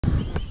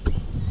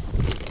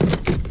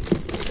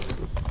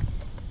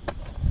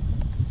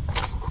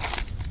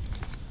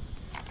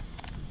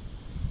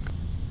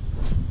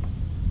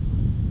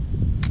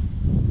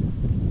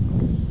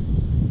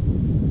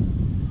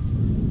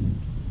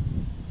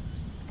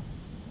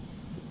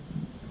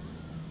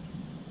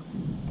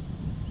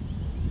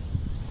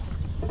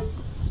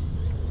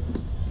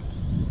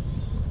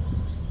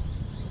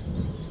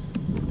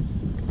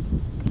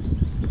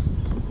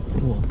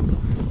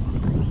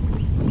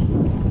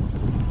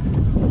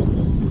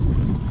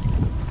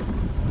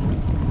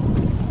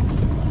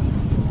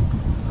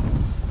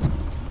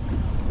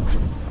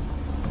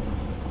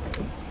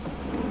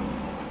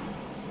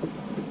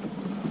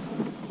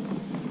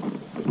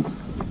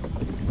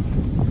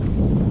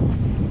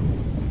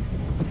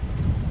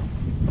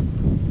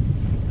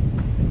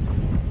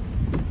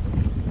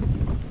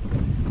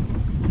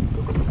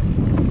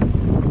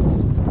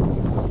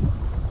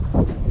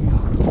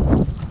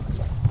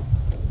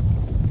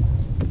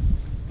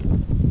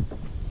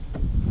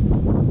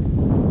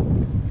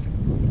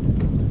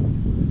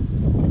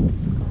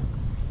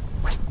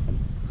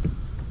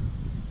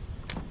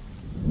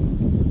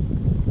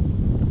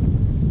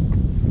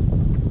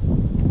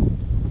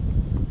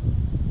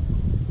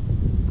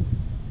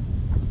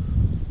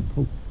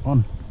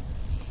On.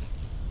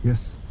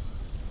 Yes.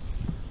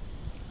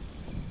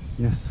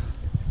 Yes.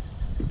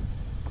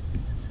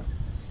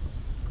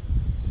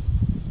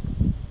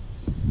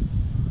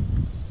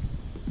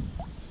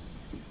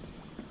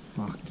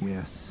 Fuck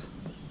yes.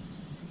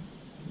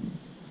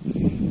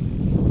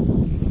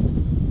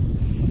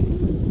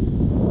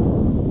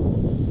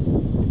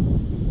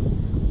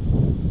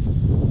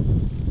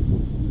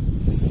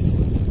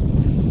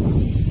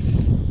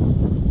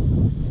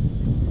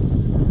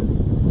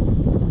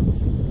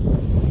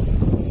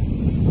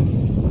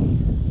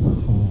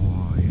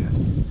 Oh yes.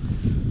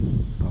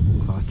 Double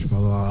clutch,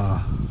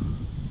 brother.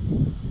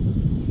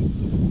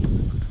 That's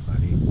a good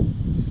fatty.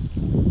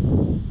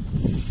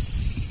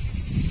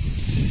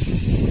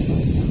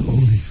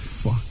 Holy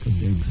fuck, I'm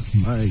getting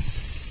smoked.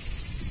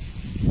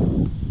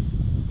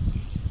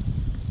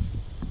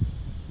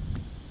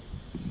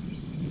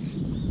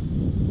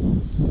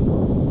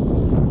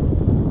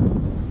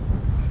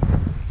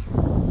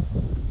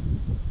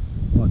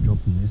 Not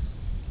dropping this.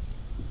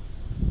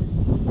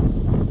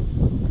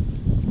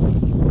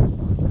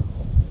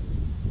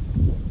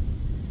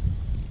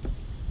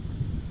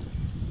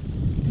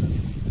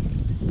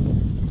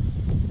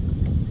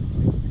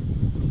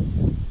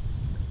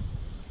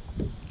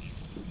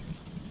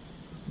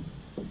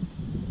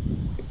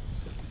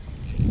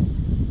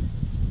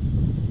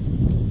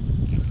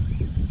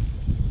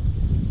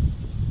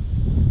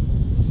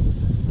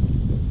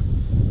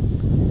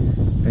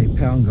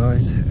 £8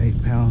 guys,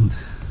 £8.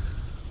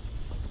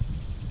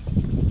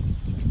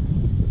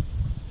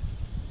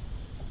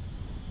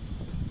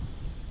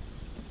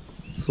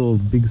 Saw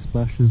big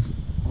splashes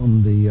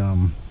on the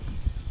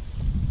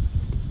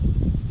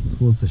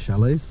towards the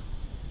chalets.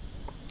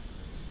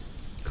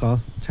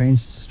 Cast,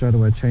 changed straight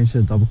away, changed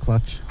to the double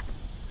clutch.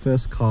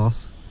 First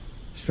cast,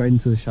 straight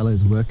into the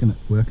shallows, working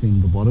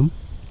the bottom.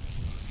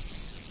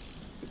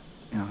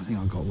 And I think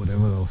I got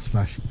whatever they were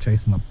splashing,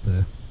 chasing up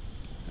the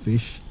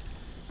fish,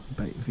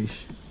 bait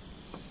fish.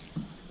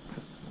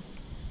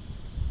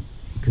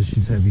 Because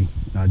she's heavy.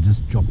 I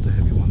just dropped a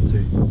heavy one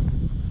too.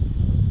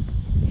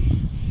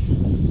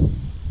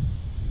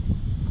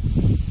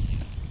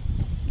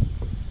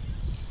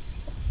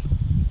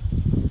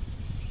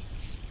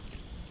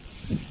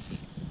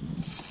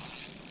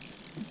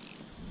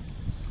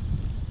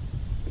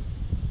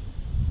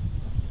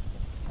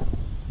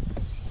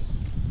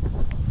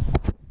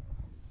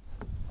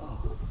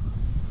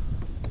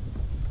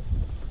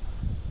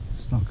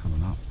 It's not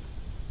coming up.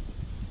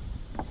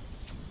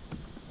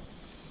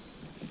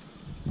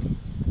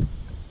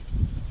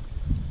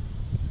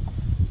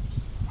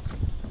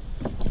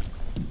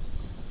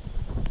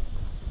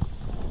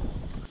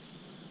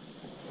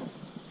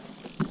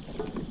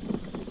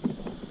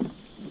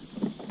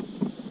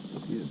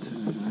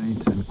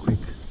 Turn quick.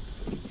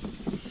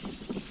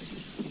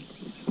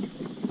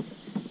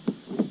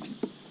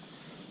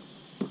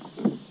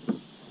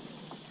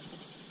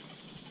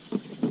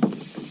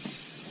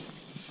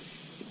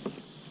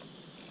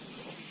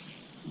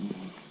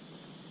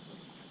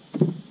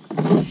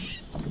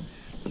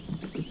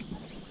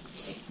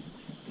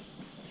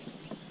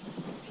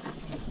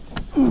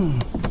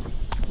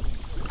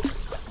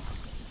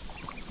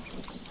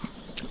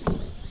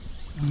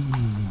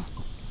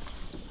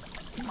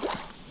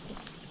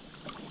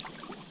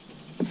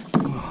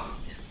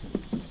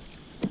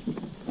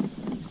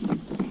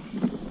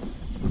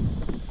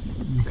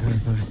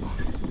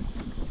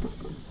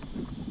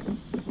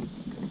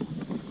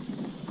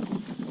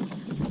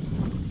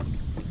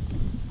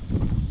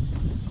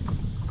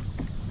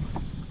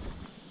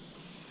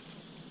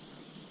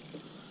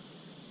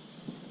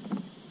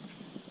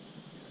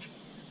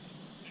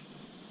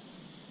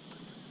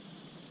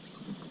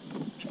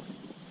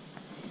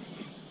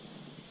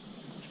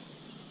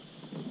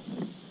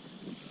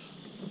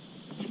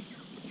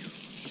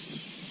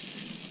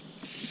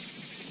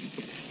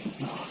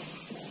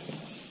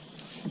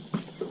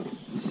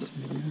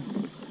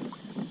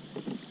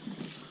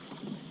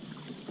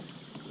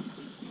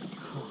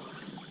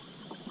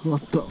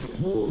 What the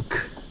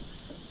fuck?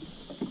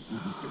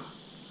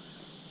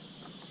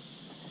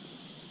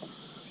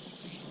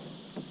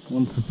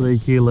 1 to 3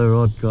 kilo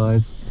rod,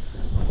 guys.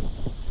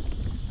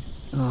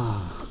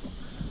 I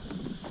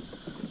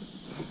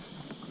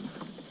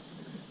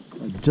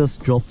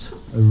just dropped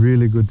a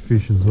really good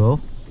fish as well.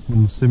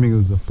 I'm assuming it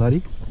was a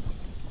flatty.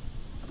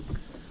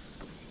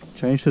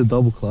 Changed to the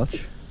double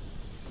clutch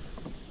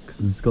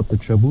because it's got the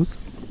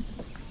trebles.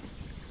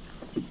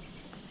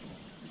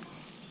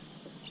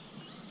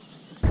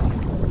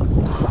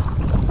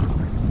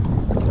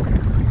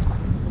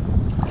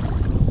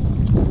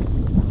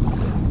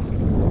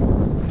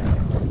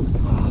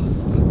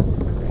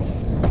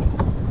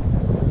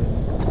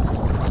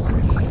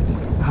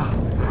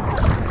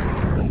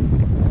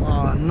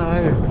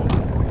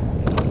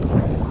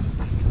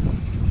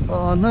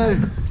 Oh no!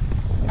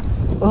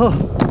 Oh!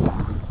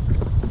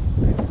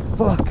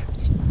 Fuck!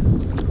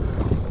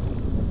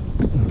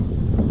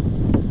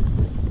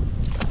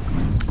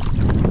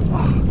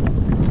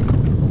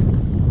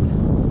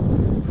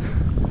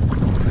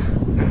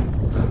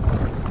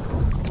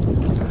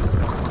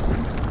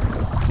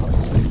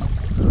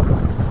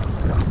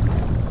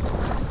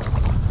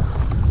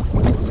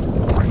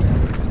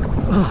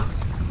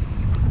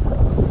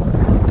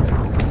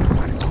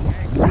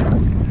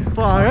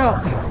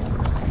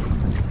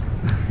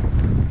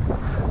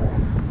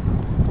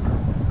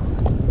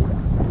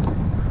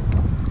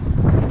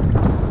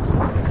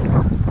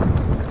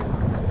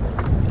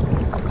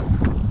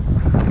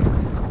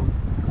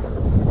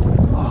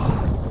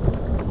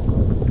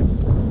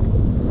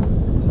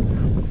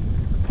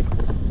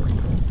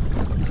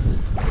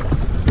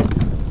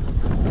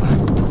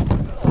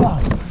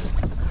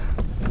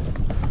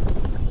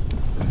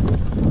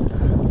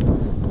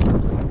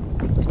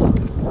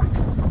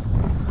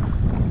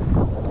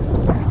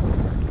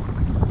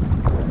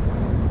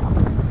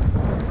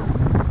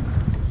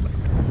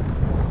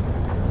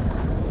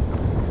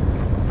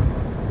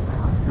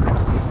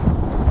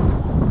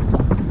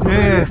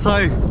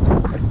 So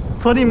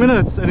 20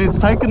 minutes and it's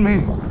taken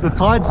me, the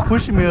tide's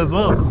pushing me as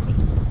well.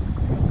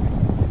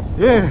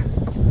 Yeah,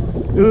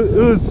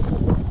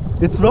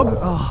 it's rubbing.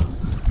 Oh.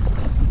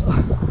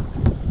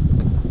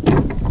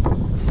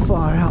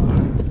 Far out.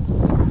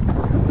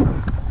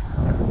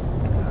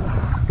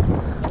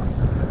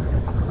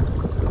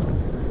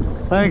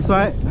 Thanks,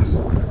 mate.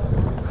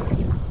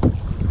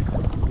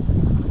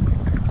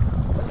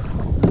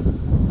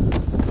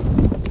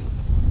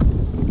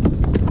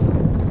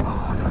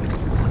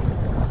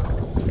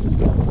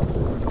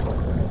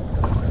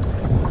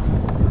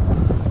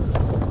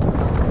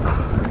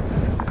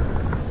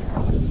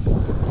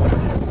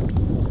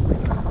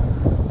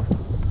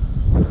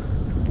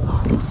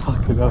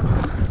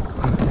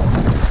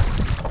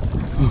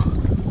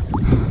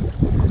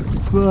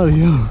 Bloody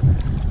hell.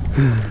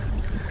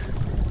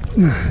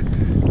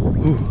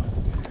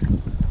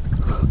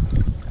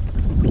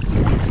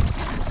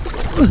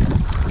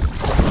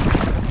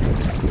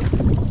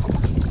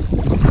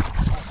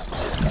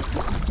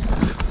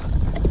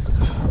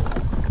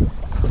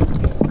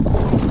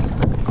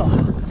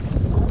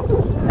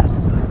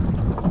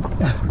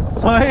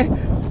 Sorry?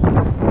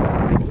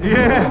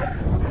 Yeah.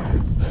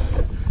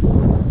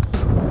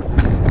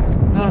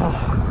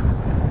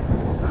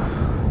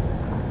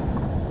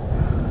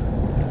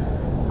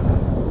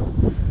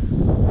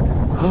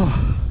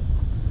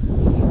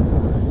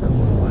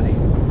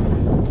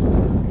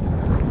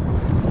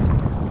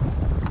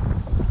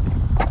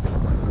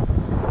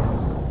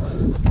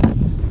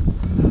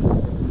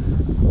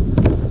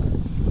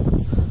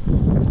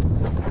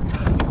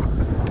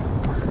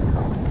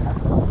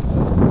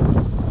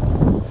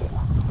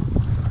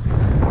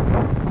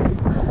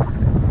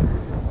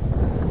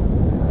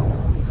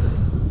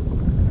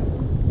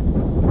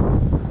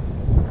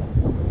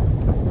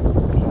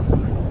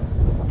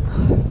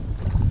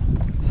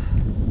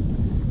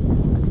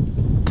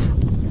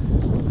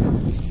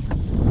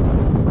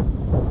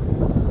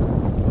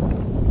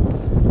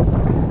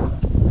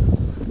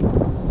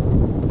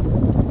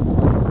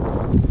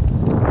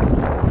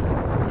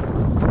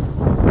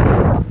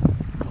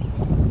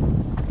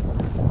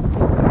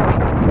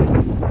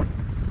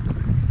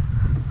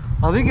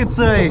 I think it's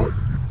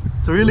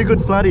a really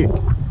good flatty.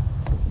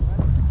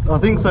 I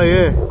think so,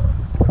 yeah.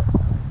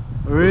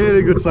 A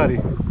really good flatty.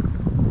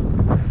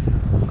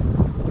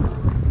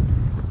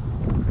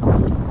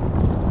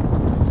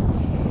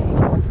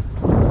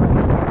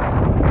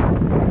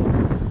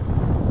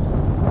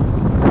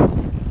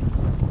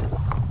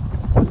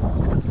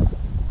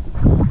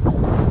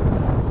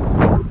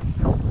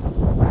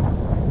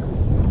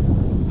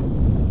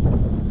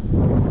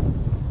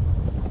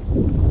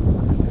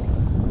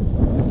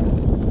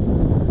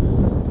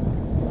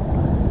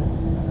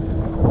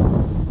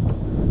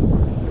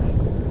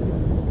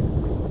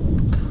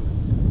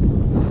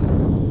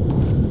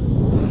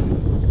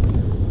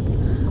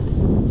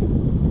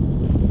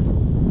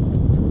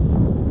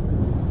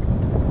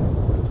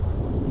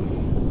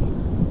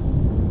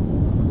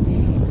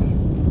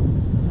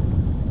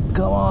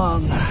 Come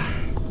on.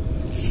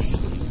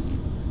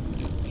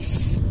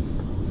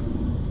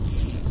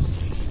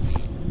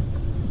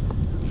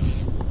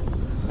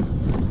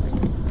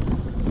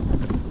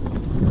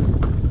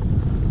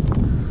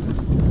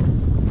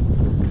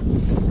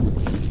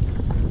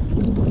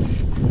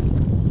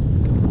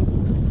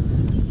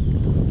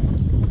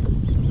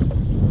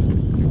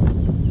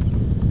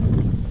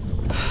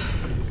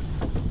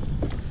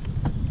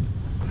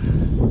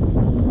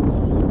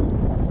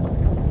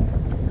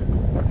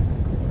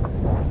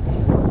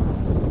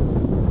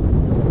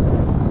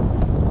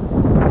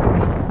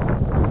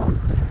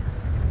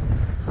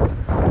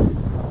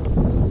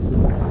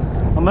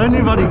 I'm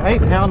only running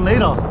 8-pound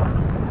leader.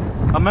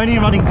 I'm only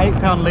running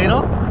 8-pound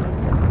leader.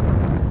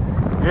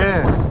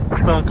 Yes,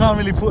 so I can't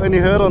really put any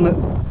hurt on it.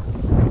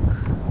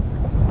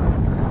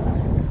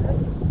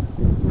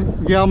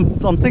 Yeah,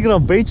 I'm thinking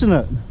of beaching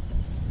it.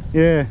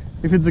 Yeah,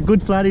 if it's a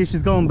good flatty,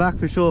 she's going back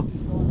for sure.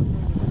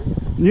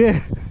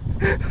 Yeah.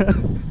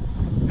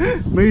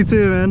 Me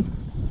too, man.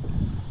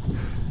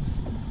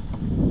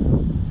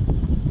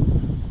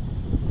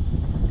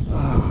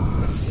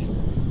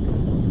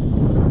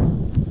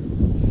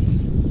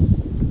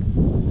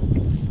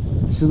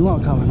 She's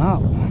not coming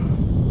up.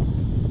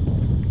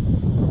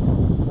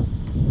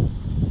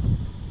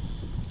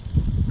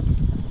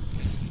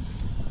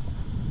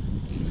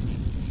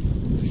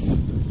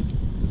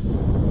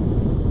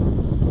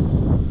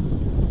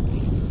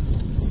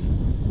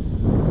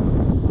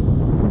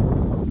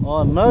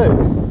 Oh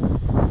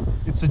no,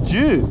 it's a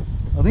Jew.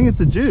 I think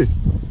it's a Jew.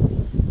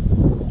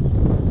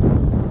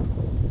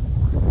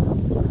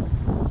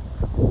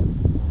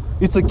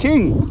 It's a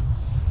king.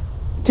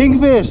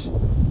 Kingfish.